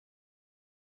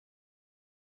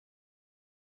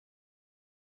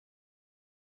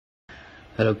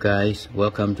Hello guys,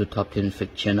 welcome to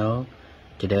TopTeenFix channel.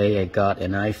 Today I got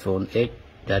an iPhone 8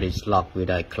 that is locked with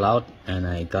iCloud, and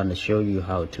I'm gonna show you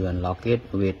how to unlock it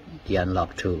with the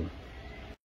UnlockTool.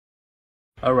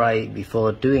 Alright,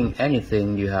 before doing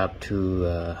anything you have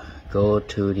to go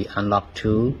to the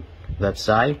UnlockTool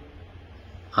website,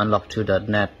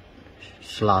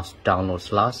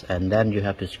 unlocktool.net/download/, and then you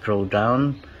have to scroll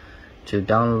down to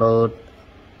download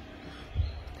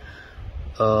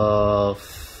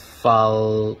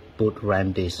file boot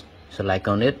RAM disk. Select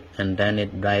on it, and then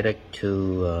it direct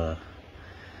to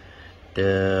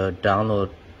the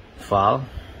download file.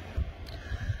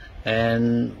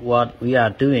 And what we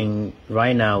are doing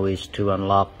right now is to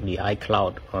unlock the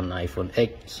iCloud on iPhone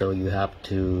 8. So you have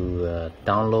to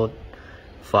download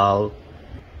file.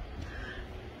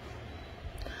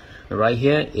 Right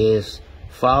here is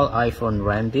file iPhone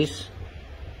RAM disk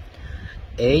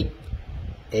 8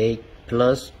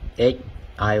 plus 8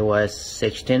 iOS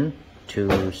 16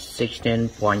 to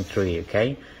 16.3.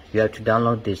 okay, you have to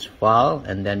download this file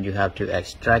and then you have to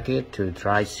extract it to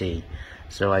dry C.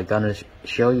 So I'm gonna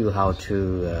show you how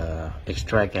to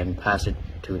extract and pass it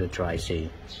to the dry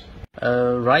C.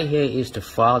 Right here is the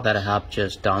file that I have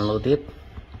just downloaded.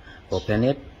 Open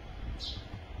it,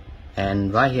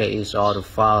 and right here is all the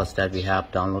files that we have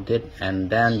downloaded,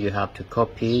 and then you have to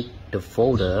copy the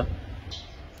folder.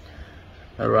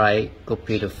 Alright,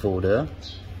 copy the folder,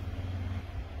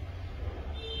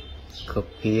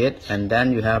 copy it, and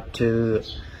then you have to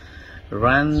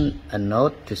run a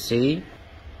note to see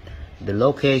the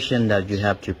location that you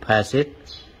have to pass it.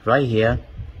 Right here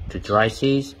to dry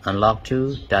C,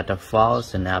 UnlockTool, data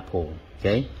files, and Apple.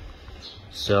 Okay,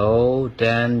 so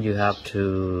then you have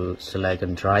to select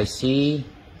on dry C,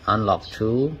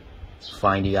 UnlockTool,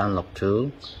 find the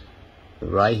UnlockTool.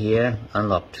 Right here,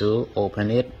 UnlockTool, open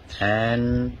it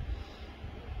and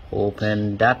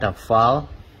open data file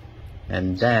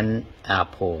and then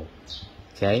Apple.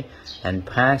 Okay, and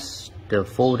pass the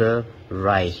folder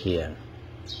right here.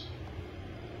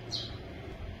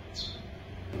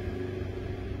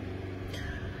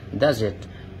 That's it.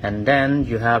 And then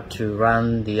you have to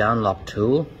run the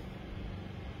UnlockTool.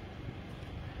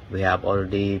 We have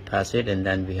already passed it, and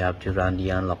then we have to run the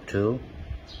UnlockTool.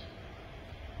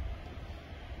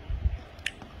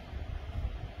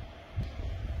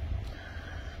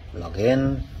 Log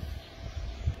in.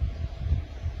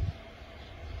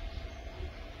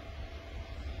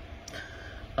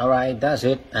 Alright, that's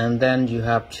it. And then you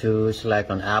have to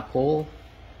select on Apple,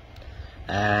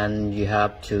 and you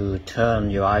have to turn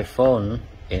your iPhone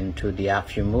into the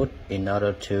airplane mode in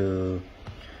order to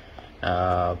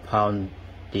pound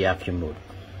the airplane mode.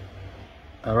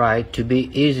 Alright, to be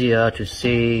easier to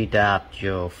see that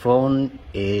your phone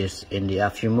is in the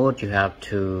airplane mode, you have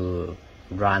to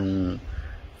run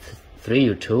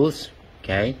 3 tools.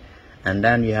 Okay, and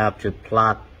then you have to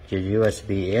plug your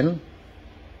USB in,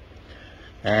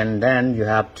 and then you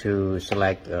have to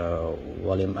select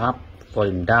volume up,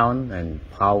 volume down, and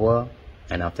power,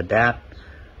 and after that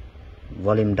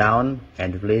volume down,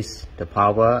 and release the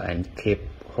power and keep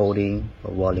holding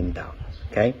the volume down.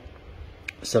 Okay,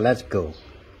 so let's go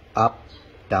up,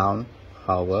 down,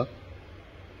 power,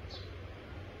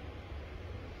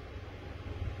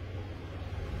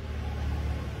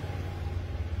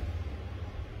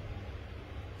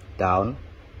 down,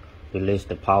 release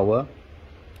the power,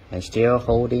 and still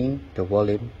holding the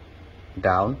volume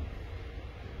down.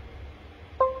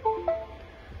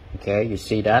 Okay, you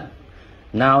see that?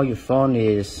 Now your phone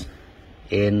is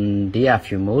in the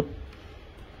airplane mode.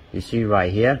 You see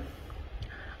right here,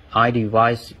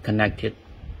 iDevice connected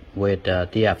with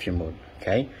the airplane mode.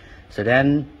 Okay, so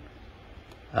then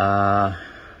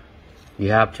you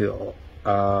have to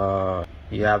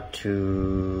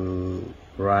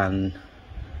run.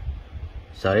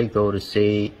 Go to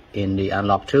C in the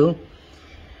UnlockTool,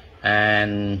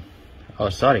 and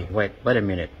wait a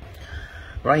minute.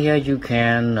 Right here you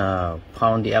can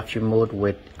pound the airplane mode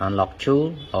with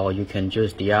UnlockTool, or you can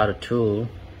use the other tool.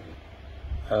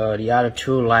 The other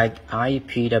tool like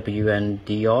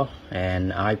iPWNDR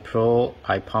and iPro,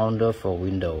 iPounder for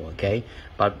Windows. Okay,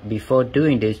 but before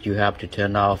doing this you have to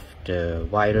turn off the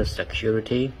virus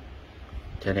security.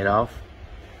 Turn it off.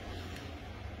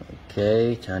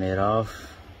 Okay, turn it off.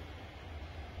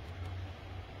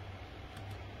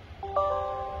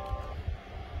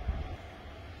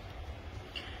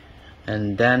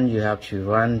 And then you have to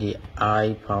run the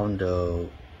iPounder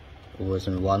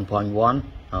version 1.1.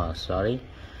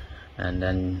 And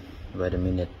then wait a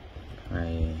minute,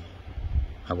 I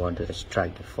want to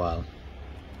extract the file.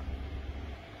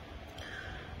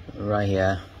 Right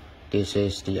here, this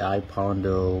is the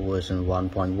iPounder version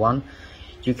 1.1.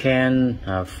 You can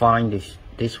find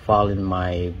this file in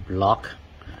my blog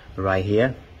right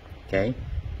here. Okay,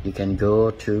 you can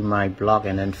go to my blog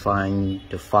and then find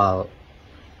the file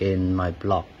in my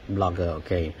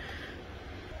blogger.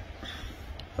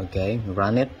 Okay,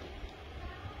 run it.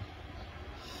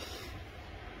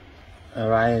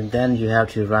 Alright, then you have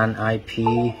to run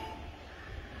ipw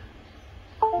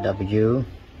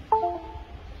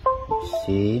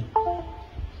c.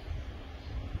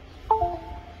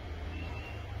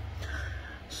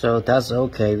 So that's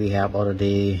okay. We have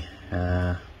already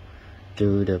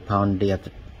do the pound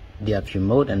DFU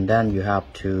mode, and then you have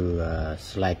to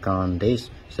select on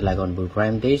this, select on boot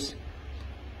RAM disk,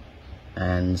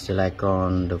 and select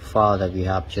on the file that we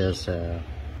have just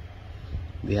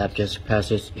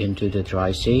passed it into the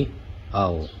drive C.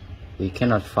 Oh, we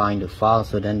cannot find the file,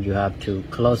 so then you have to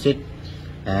close it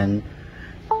and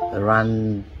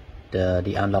run the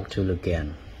UnlockTool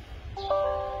again.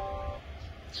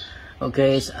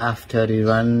 Okay, so after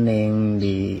running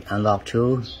the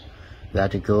UnlockTool, you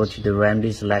have to go to the RAM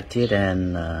disk selected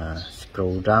and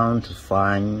scroll down to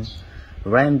find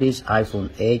RAM disk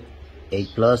iPhone 8, 8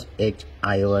 Plus, 8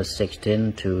 iOS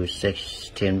 16 to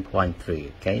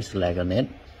 16.3. Okay, select on it.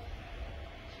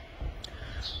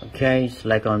 Okay,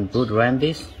 select on boot RAM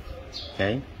disk.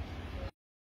 Okay,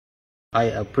 I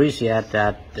appreciate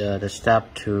that the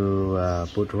step to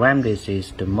boot RAM disk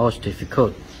is the most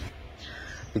difficult,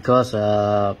 because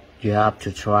you have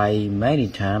to try many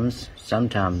times,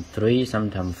 sometimes 3,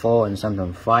 sometimes 4, and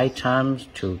sometimes 5 times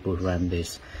to boot RAM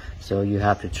disk. So you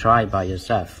have to try by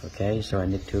yourself. Okay, so I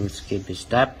need to skip this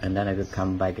step, and then I will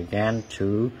come back again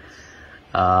to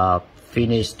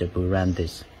finish the boot RAM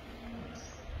disk.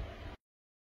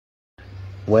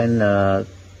 When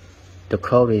the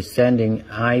code is sending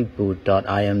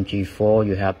iboot.img4,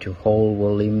 you have to hold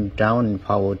volume down and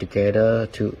power together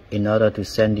in order to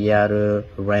send the other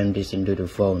RAM disk into the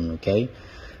phone. Okay,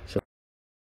 so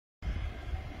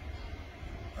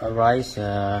alright,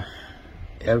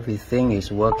 everything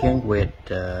is working with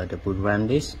the boot RAM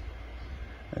disk.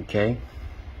 Okay,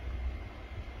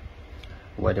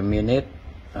 wait a minute.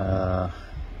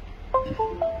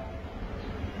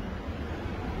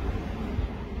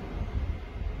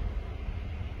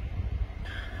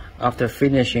 After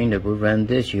finishing the boot RAM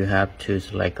disk, you have to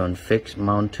select on Fix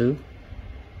Mount to.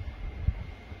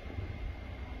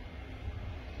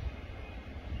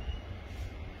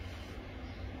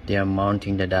 They are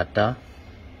mounting the data.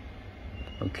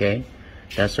 Okay,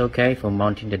 that's okay for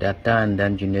mounting the data, and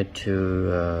then you need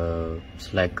to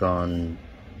select on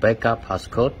Backup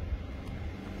Passcode.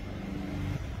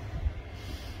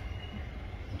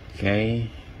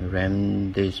 Okay,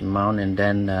 RAM disk mount, and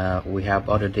then we have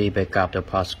already backup the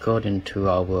passcode into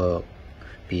our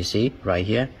PC right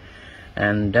here,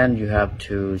 and then you have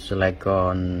to select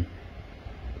on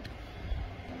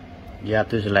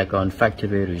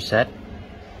factory reset.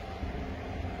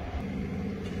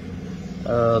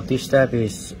 This step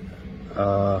is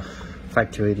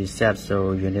factory reset,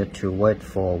 so you need to wait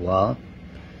for a while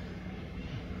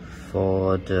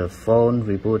for the phone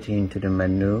rebooting to the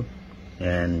menu,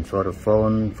 and for the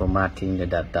phone formatting the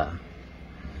data.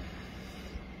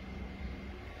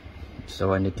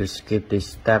 So I need to skip this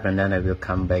step, and then I will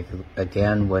come back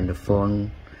again when the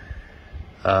phone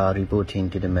rebooting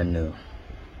to the menu.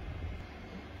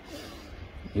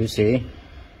 You see,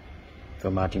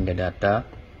 formatting the data.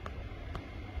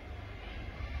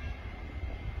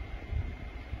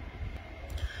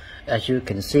 As you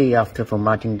can see, after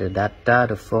formatting the data,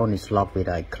 the phone is locked with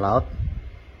iCloud.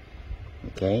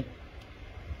 Okay,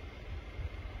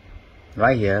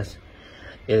 right here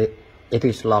it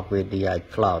is locked with the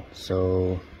iCloud.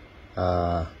 So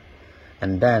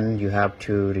and then you have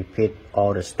to repeat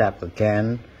all the steps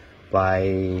again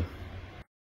by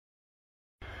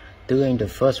doing the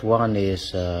first one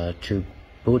is to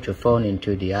boot your phone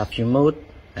into the DFU mode,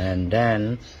 and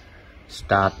then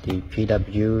start the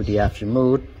PW DFU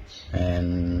mode,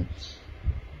 and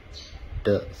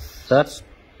the third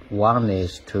one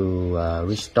is to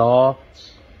restore,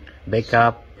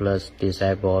 backup, plus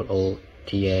disable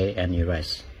OTA and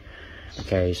erase.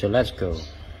 Okay, so let's go.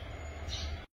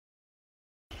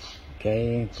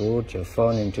 Okay, put your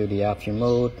phone into the DFU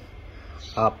mode,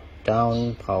 up,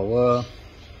 down, power.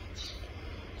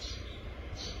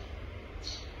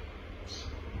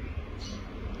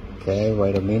 Okay,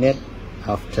 wait a minute.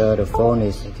 After the phone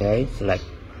is okay, select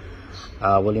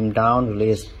volume down,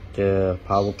 release the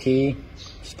power key,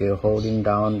 still holding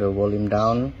down the volume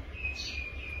down.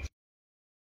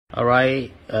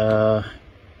 Alright,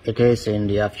 it is in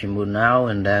the DFU mode now,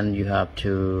 and then you have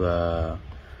to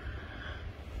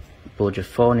put your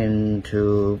phone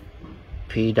into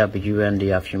PWN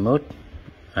DFU mode.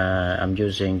 I'm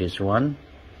using this one.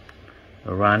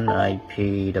 Run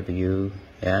IPWN,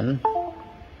 and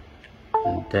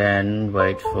then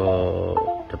wait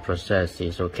for the process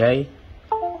is okay.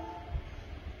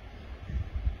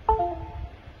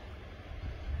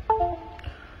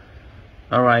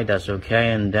 Alright, that's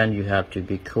okay. And then you have to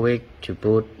be quick to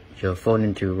boot your phone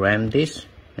into RAM disk,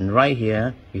 and right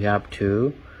here you have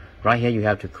to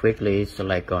quickly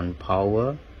select on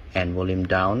power and volume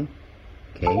down.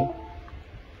 Okay.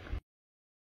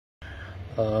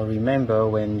 Remember,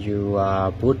 when you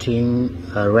are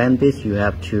booting RAM disk, you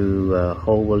have to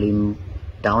hold volume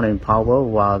down and power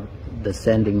while the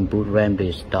sending boot RAM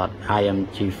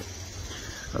disk.img.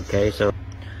 Okay, so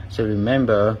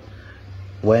remember,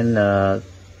 when the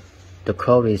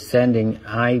code is sending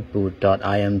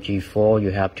iboot.img4, you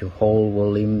have to hold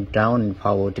volume down and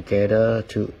power together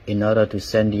in order to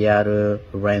send the other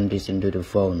RAM disk into the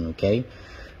phone. Okay.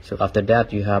 So after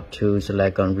that, you have to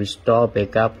select on restore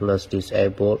backup plus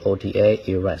disable OTA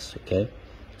erase. Okay,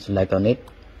 select on it.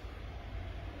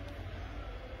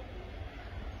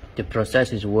 The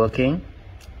process is working,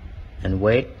 and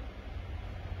wait.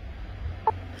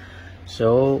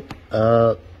 So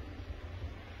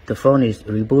the phone is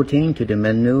rebooting to the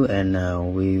menu, and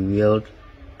we will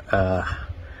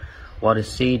want to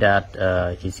see that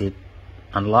is it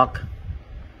unlocked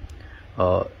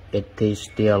or it is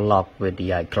still locked with the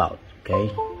iCloud. Okay,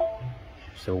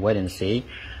 so wait and see.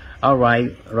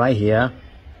 Alright, right here,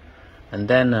 and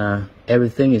then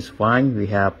everything is fine. We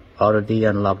have already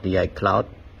unlocked the iCloud.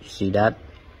 You see that?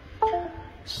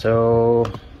 So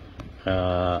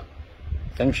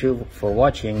thank you for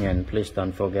watching, and please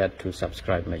don't forget to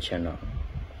subscribe my channel.